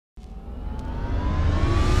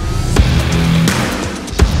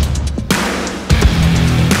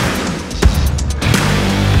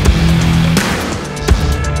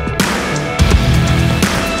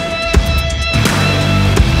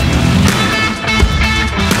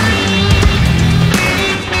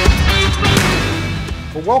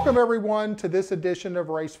Welcome everyone to this edition of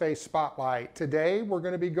Race Face Spotlight. Today we're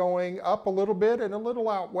going to be going up a little bit and a little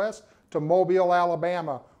out west to Mobile,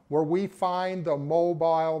 Alabama, where we find the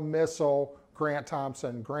mobile missile Grant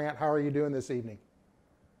Thompson. Grant, how are you doing this evening?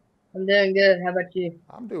 I'm doing good. How about you?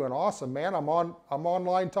 I'm doing awesome, man. I'm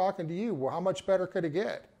online talking to you. Well, how much better could it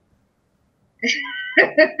get? I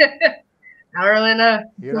don't really know.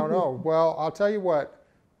 You don't know. Well, I'll tell you what.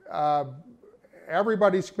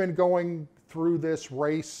 Everybody's been going through this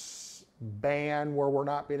race ban where we're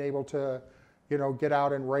not being able to, get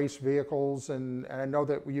out and race vehicles. And I know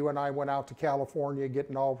that you and I went out to California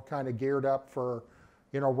getting all kind of geared up for,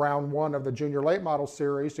 round one of the Junior Late Model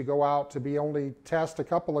Series, to go out to be only test a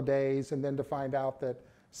couple of days and then to find out that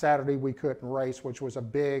Saturday we couldn't race, which was a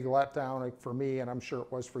big letdown for me, and I'm sure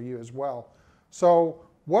it was for you as well. So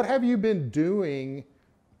what have you been doing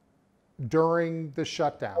during the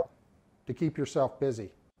shutdown to keep yourself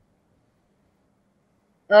busy?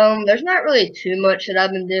 There's not really too much that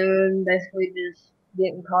I've been doing. Basically, just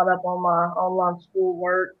getting caught up on my online school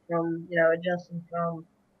work from, adjusting from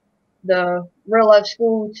the real life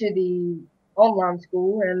school to the online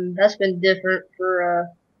school, and that's been different for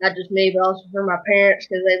not just me, but also for my parents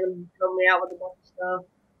because they've been helping me out with a bunch of stuff.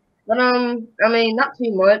 But not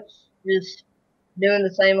too much. Just doing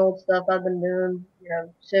the same old stuff I've been doing.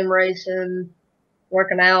 Sim racing,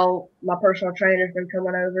 working out. My personal trainer's been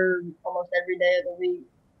coming over almost every day of the week.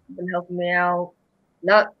 Been helping me out.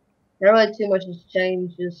 Not really too much has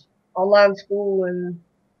changed. Just online school and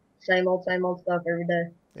same old stuff every day.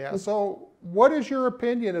 Yeah. So, what is your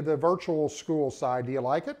opinion of the virtual school side? Do you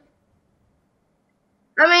like it?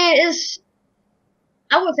 I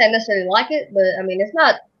wouldn't say I necessarily like it, but it's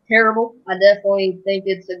not terrible. I definitely think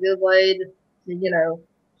it's a good way to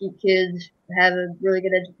keep kids have a really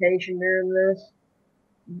good education during this.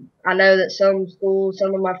 I know that some schools,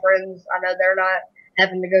 some of my friends, I know they're not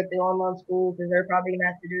having to go through online school because they're probably gonna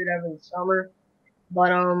have to do it over the summer. But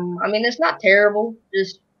it's not terrible.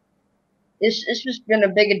 It's just been a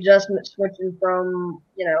big adjustment switching from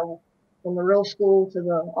from the real school to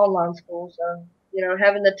the online school. So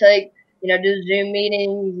having to take do Zoom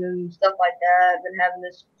meetings and stuff like that, and having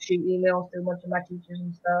to shoot emails to a bunch of my teachers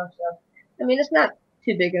and stuff. So it's not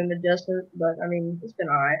too big of an adjustment, but it's been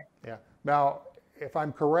all right. Yeah. Now, if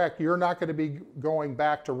I'm correct, you're not going to be going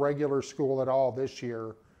back to regular school at all this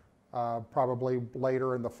year, probably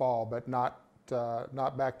later in the fall, but not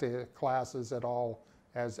back to classes at all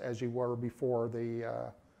as you were before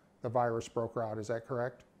the virus broke out. Is that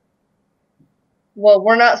correct? Well,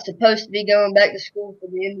 we're not supposed to be going back to school for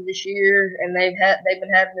the end of this year, and they've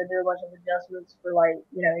been having to do a bunch of adjustments for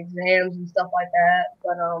exams and stuff like that.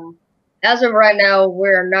 But as of right now,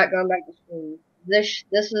 we're not going back to school.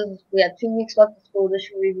 We have 2 weeks left of school. This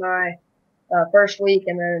will be my first week,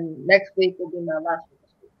 and then next week will be my last week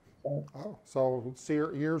of school. So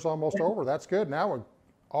year's almost over. That's good. Now we're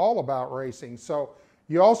all about racing. So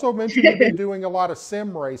you also mentioned you've been doing a lot of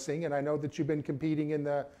sim racing, and I know that you've been competing in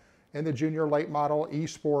the Junior Late Model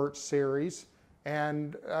Esports Series,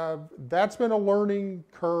 and that's been a learning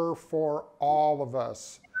curve for all of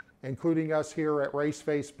us, including us here at Race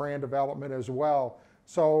Face Brand Development as well.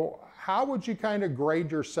 So how would you kind of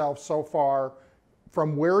grade yourself so far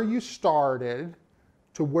from where you started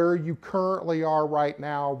to where you currently are right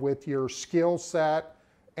now with your skill set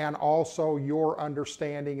and also your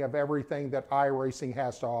understanding of everything that iRacing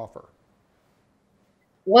has to offer?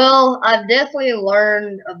 Well, I've definitely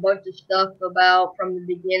learned a bunch of stuff about from the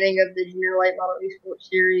beginning of the Junior Late Model Esports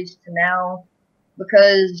Series to now,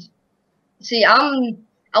 because see,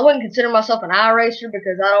 I wouldn't consider myself an iRacer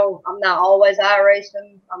because I'm not always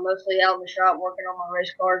iRacing. I'm mostly out in the shop working on my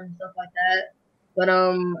race cars and stuff like that. But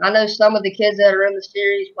I know some of the kids that are in the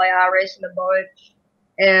series play iRacing a bunch.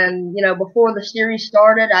 And before the series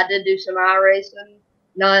started, I did do some iRacing,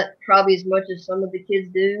 not probably as much as some of the kids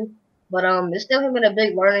do. But it's definitely been a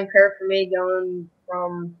big learning curve for me going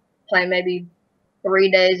from playing maybe 3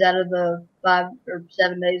 days out of the 5 or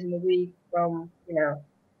 7 days in the week from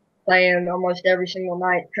playing almost every single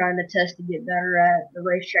night, trying to test to get better at the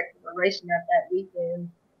racetrack that we're racing at that weekend.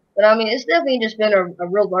 But it's definitely just been a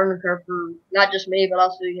real learning curve for not just me, but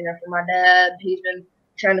also for my dad. He's been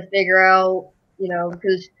trying to figure out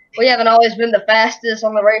because we haven't always been the fastest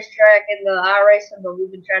on the racetrack in the iRacing, but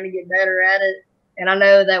we've been trying to get better at it. And I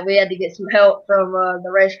know that we had to get some help from the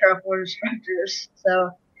racecraft instructors.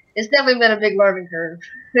 So it's definitely been a big learning curve.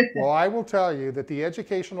 Well, I will tell you that the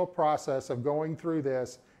educational process of going through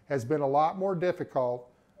this has been a lot more difficult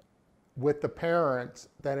with the parents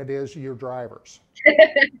than it is your drivers.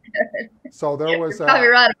 So there was You're probably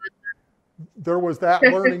right about there was that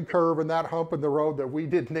learning curve and that hump in the road that we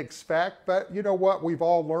didn't expect. But you know what? We've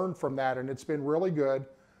all learned from that, and it's been really good.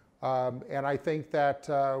 And I think that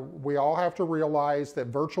we all have to realize that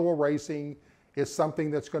virtual racing is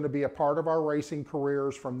something that's going to be a part of our racing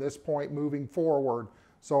careers from this point moving forward.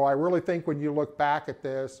 So I really think when you look back at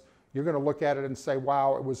this, you're going to look at it and say,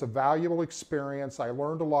 wow, it was a valuable experience. I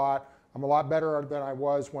learned a lot. I'm a lot better than I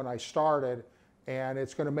was when I started, and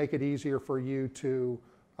it's going to make it easier for you to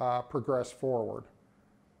progress forward.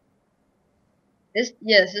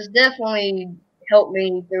 Yes, it's definitely helped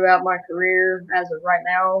me throughout my career as of right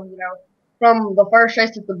now. You know, from the first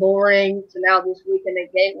race at the Boring to now this weekend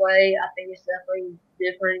at Gateway, I think it's definitely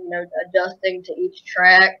different. You know, adjusting to each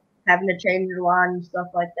track, having to change your line and stuff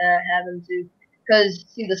like that, having to, because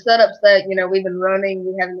see the setups that we've been running,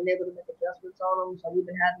 we haven't been able to make adjustments on them, so we've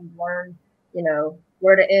been having to learn,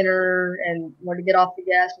 where to enter and where to get off the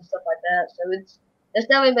gas and stuff like that. So it's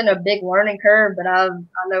definitely been a big learning curve, but I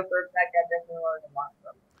know for a fact I definitely learned a lot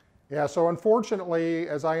from it. Yeah, so unfortunately,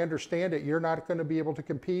 as I understand it, you're not going to be able to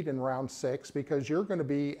compete in round 6 because you're going to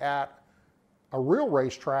be at a real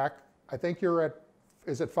racetrack. I think you're at,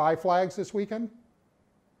 is it Five Flags this weekend?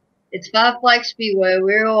 It's Five Flags Speedway.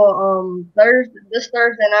 This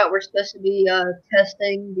Thursday night we're supposed to be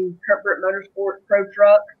testing the Comfort Motorsport Pro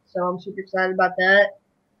Truck, so I'm super excited about that.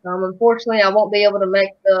 Unfortunately, I won't be able to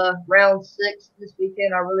make the round 6 this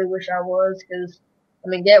weekend. I really wish I was, because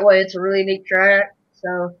Gateway, it's a really neat track.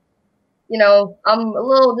 So, I'm a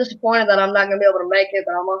little disappointed that I'm not going to be able to make it,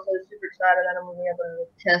 but I'm also super excited that I'm going to be able to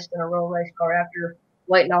test in a real race car after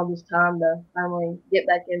waiting all this time to finally get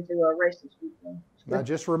back into a race this weekend. Now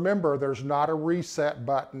just remember, there's not a reset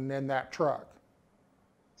button in that truck.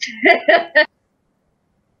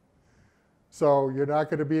 So you're not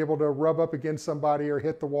going to be able to rub up against somebody or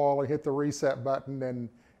hit the wall and hit the reset button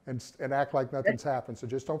and act like nothing's happened. So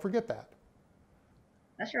just don't forget that.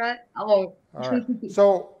 That's right. I won't. All right.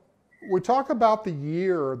 So we talk about the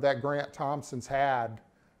year that Grant Thompson's had.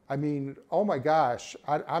 I mean, oh my gosh,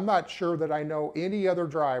 I'm not sure that I know any other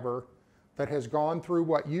driver that has gone through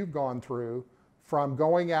what you've gone through, from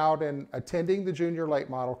going out and attending the junior late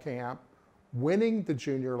model camp, winning the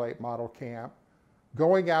junior late model camp,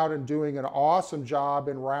 going out and doing an awesome job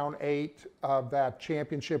in round 8 of that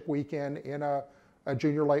championship weekend in a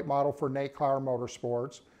junior late model for Nate Clower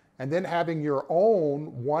Motorsports, and then having your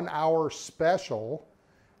own 1-hour special,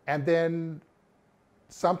 and then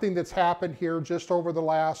something that's happened here just over the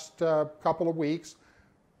last couple of weeks,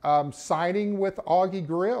 signing with Augie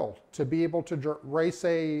Grill to be able to race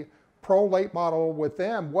a pro late model with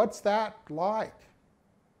them. What's that like?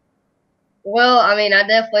 Well, I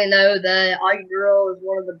definitely know that Augie Grill is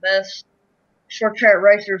one of the best short track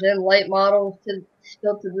racers in late models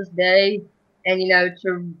still to this day. And,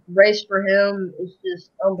 to race for him is just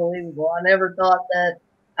unbelievable. I never thought that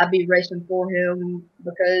I'd be racing for him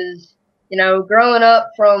because, growing up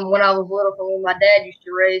from when I was little, from when my dad used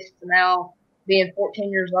to race to now being 14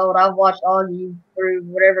 years old, I've watched Augie through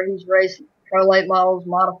whatever he's raced, pro late models,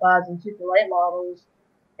 modifieds, and super late models.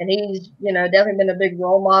 And he's, definitely been a big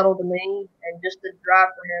role model to me, and just the drive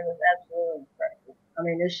for him is absolutely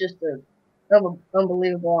incredible. It's just an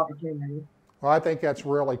unbelievable opportunity. Well, I think that's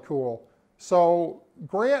really cool. So,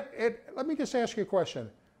 Grant, let me just ask you a question.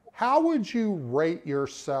 How would you rate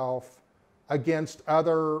yourself against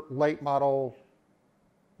other late model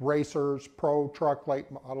racers, pro truck late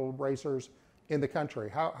model racers in the country?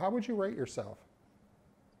 How would you rate yourself?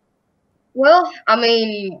 Well,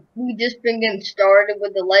 we've just been getting started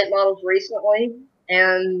with the late models recently,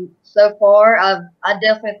 and so far, I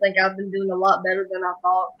definitely think I've been doing a lot better than I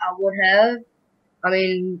thought I would have.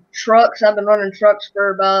 Trucks, I've been running trucks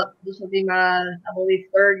for this will be my, I believe,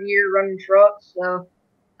 3rd year running trucks, so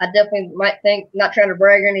I definitely might think, not trying to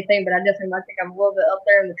brag or anything, but I definitely might think I'm a little bit up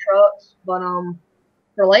there in the trucks. But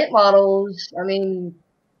for late models,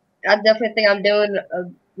 I definitely think I'm doing,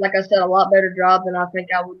 like I said, a lot better job than I think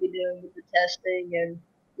I would be doing with the testing and,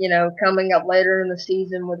 coming up later in the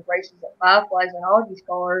season with races at Five Flags and Augie's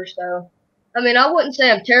cars. So, I wouldn't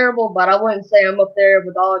say I'm terrible, but I wouldn't say I'm up there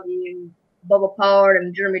with Augie and Bubba Pollard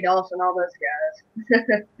and Jeremy Dawson, all those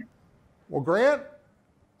guys. Well, Grant,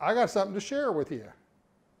 I got something to share with you.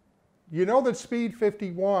 You know that Speed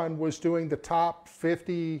 51 was doing the top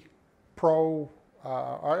 50 pro,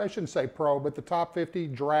 or I shouldn't say pro, but the top 50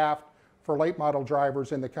 draft for late model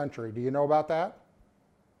drivers in the country. Do you know about that?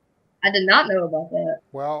 I did not know about that.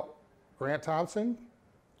 Well, Grant Thompson,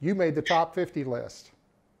 you made the top 50 list.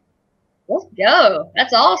 Let's go.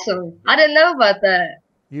 That's awesome. I didn't know about that.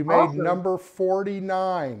 You made number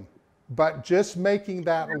 49, but just making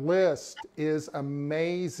that list is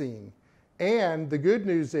amazing. And the good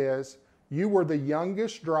news is You were the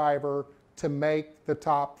youngest driver to make the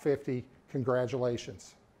top 50.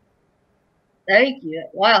 Congratulations. Thank you.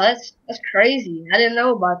 Wow, that's crazy. I didn't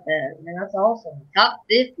know about that. Man, that's awesome. Top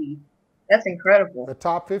 50. That's incredible. The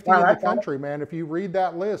top 50 Wow, in the that's country, man. If you read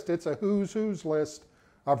that list, it's a who's list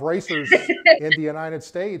of racers in the United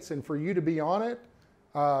States. And for you to be on it,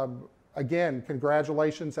 again,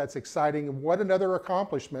 congratulations. That's exciting. And what another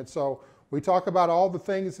accomplishment. So we talk about all the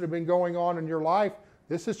things that have been going on in your life.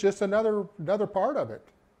 This is just another part of it.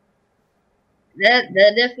 That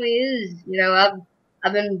definitely is. You know,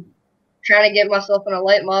 I've been trying to get myself in a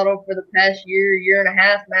late model for the past year and a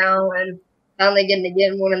half now, and finally getting to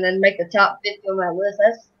get one and then make the top 50 on that list.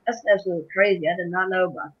 That's absolutely crazy. I did not know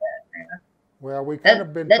about that, man. Well, we kind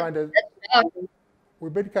of been trying to. Awesome.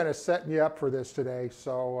 We've been kind of setting you up for this today.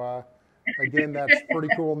 So again, that's pretty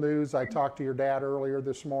cool news. I talked to your dad earlier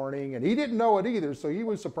this morning, and he didn't know it either, so he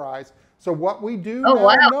was surprised. So what we do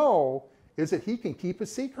now know is that he can keep a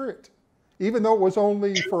secret, even though it was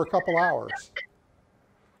only for a couple hours.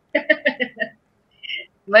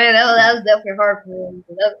 Man, that was definitely hard for him.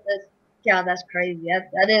 God, that's crazy.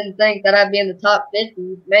 I didn't think that I'd be in the top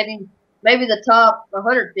 50. Maybe the top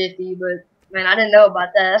 150, but man, I didn't know about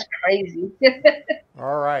that. That's crazy.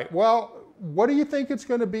 All right. Well, what do you think it's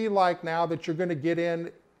going to be like now that you're going to get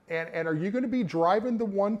in? And are you going to be driving the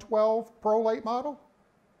 112 Pro Late model?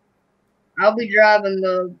 I'll be driving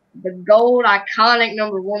the gold iconic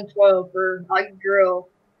number 112 for Ike Drill.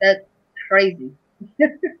 That's crazy.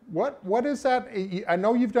 What is that? I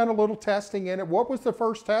know you've done a little testing in it. What was the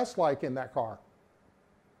first test like in that car?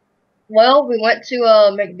 Well, we went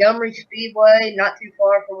to Montgomery Speedway, not too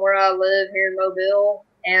far from where I live here in Mobile,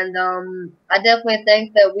 and I definitely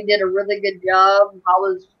think that we did a really good job. I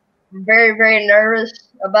was very, very nervous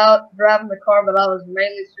about driving the car, but I was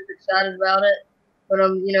mainly super excited about it. But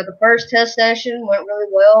you know, the first test session went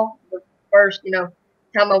really well. The first,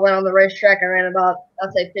 time I went on the racetrack, I ran about,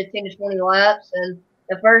 I'd say 15 to 20 laps, and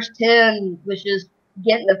the first 10 was just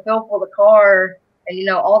getting the feel for the car and,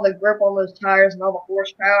 all the grip on those tires and all the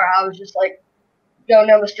horsepower. I was just like going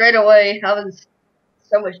down the straightaway. I was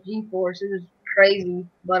so much G-force. It was crazy.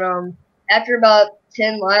 But after about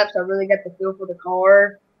 10 laps, I really got the feel for the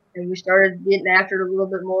car, and we started getting after it a little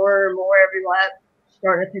bit more and more every lap,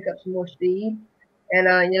 starting to pick up some more speed. And,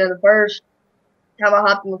 the first time I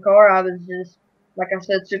hopped in the car, I was just, like I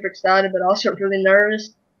said, super excited, but also really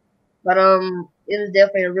nervous. But it was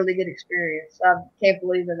definitely a really good experience. I can't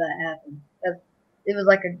believe that happened. It was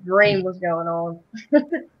like a dream was going on.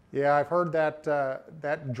 Yeah, I've heard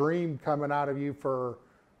that dream coming out of you for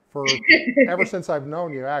ever since I've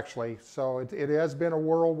known you, actually. So it has been a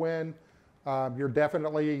whirlwind. You're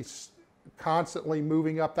definitely constantly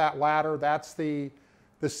moving up that ladder. That's the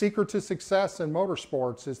secret to success in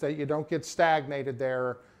motorsports, is that you don't get stagnated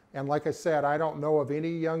there. And like I said, I don't know of any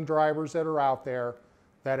young drivers that are out there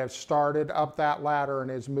that have started up that ladder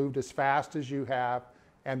and has moved as fast as you have,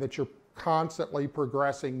 and that you're constantly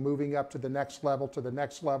progressing, moving up to the next level, to the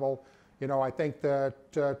next level. I think the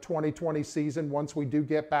 2020 season, once we do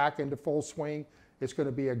get back into full swing, it's going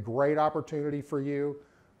to be a great opportunity for you.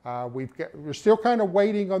 We're still kind of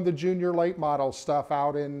waiting on the junior late model stuff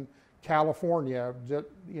out in California.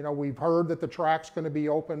 We've heard that the track's going to be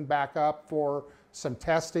open back up for some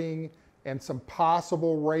testing and some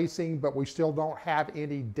possible racing, but we still don't have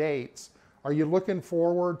any dates. Are you looking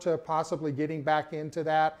forward to possibly getting back into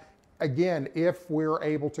that again, if we're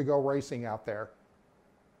able to go racing out there?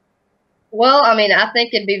 Well, I mean, I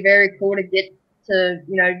think it'd be very cool to get to,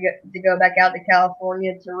 to go back out to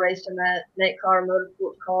California to race in that Nate Carter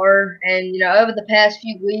Motorsports car. And, over the past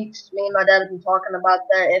few weeks, me and my dad have been talking about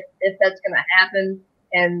that, if that's going to happen.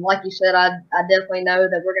 And like you said, I definitely know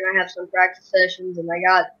that we're going to have some practice sessions, and they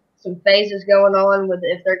got some phases going on with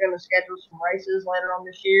if they're going to schedule some races later on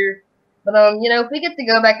this year. But, if we get to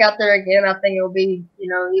go back out there again, I think it'll be,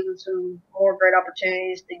 even some more great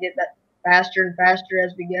opportunities to get that faster and faster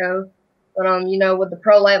as we go. But, with the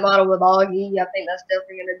Pro Late model with Augie, I think that's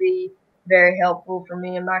definitely going to be very helpful for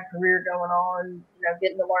me in my career going on,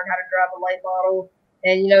 getting to learn how to drive a late model.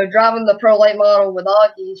 And, driving the Pro Late model with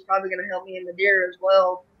Augie is probably going to help me in the Deere as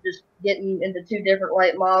well. Just getting into two different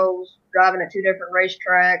late models, driving at two different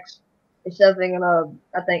racetracks, is definitely going to,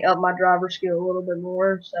 I think, up my driver skill a little bit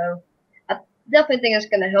more. So I definitely think it's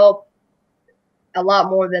going to help a lot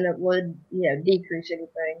more than it would, decrease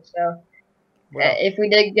anything. So if we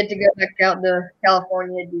did get to go back out to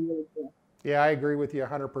California, it'd be really cool. Yeah, I agree with you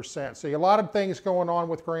 100%. So a lot of things going on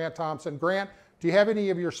with Grant Thompson. Grant, do you have any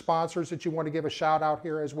of your sponsors that you want to give a shout out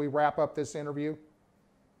here as we wrap up this interview?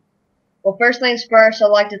 Well, first things first, I'd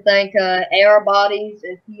like to thank AR Bodies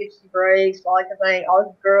and PHC Brakes. I'd like to thank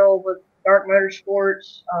Augie Grill with Dark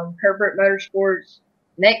Motorsports, Herbert Motorsports,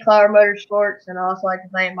 Nate Clower Motorsports, and I also like to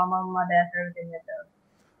thank my mom and my dad for everything they've done.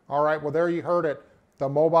 All right, well, there you heard it. The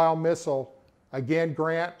mobile missile. Again,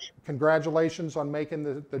 Grant, congratulations on making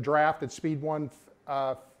the draft at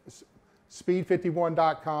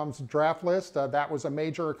Speed51.com's draft list. That was a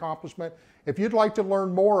major accomplishment. If you'd like to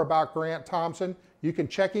learn more about Grant Thompson, you can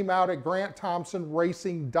check him out at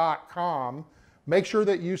GrantThompsonRacing.com. Make sure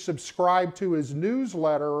that you subscribe to his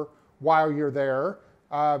newsletter while you're there.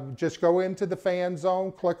 Just go into the fan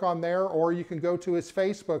zone, click on there, or you can go to his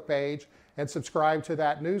Facebook page and subscribe to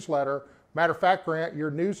that newsletter. Matter of fact, Grant, your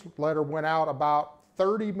newsletter went out about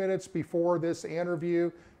 30 minutes before this interview,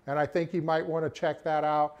 and I think you might want to check that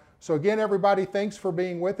out. So again, everybody, thanks for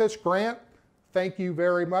being with us. Grant, thank you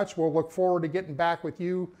very much. We'll look forward to getting back with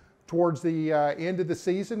you towards the end of the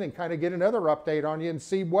season and kind of get another update on you and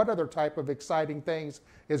see what other type of exciting things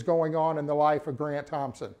is going on in the life of Grant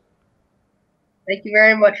Thompson. Thank you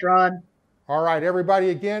very much, Rod. All right,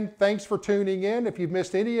 everybody, again, thanks for tuning in. If you've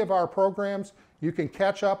missed any of our programs, you can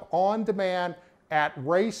catch up on demand at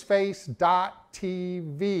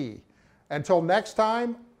raceface.tv. Until next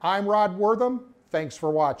time, I'm Rod Wortham. Thanks for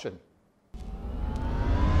watching.